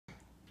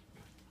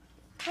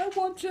I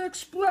want to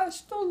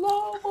express the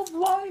love of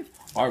life.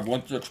 I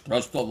want to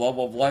express the love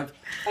of life.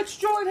 Let's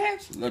join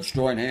hands. Let's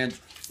join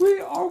hands. We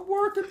are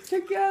working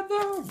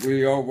together.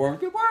 We are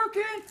working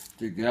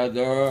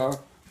together.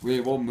 We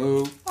will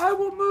move. I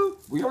will move.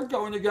 We are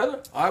going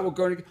together. I will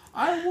go together.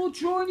 I will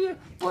join you.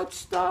 But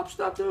stop.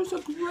 There's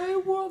a gray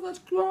world that's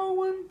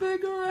growing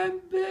bigger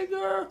and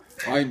bigger.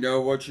 I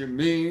know what you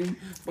mean,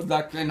 but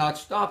that cannot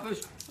stop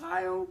us.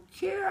 I don't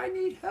care. I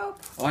need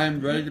help. I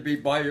am ready to be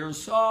by your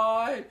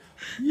side.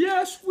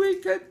 Yes, we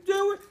can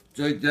do it.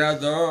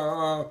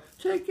 Together.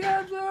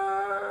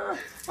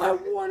 I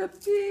want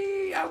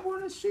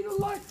to see the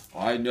light.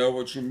 I know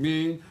what you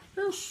mean.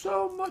 There's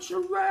so much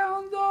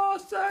around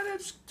us and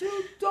it's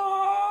too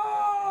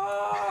dark.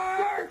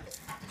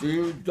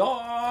 Too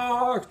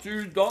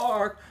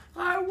dark.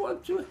 I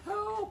want to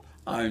help.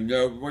 I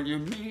know what you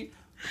mean.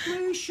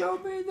 Please show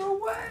me the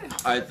way.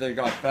 I think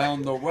I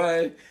found the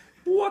way.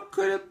 What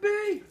could it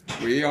be?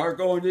 We are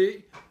going to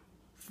eat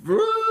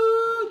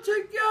fruit.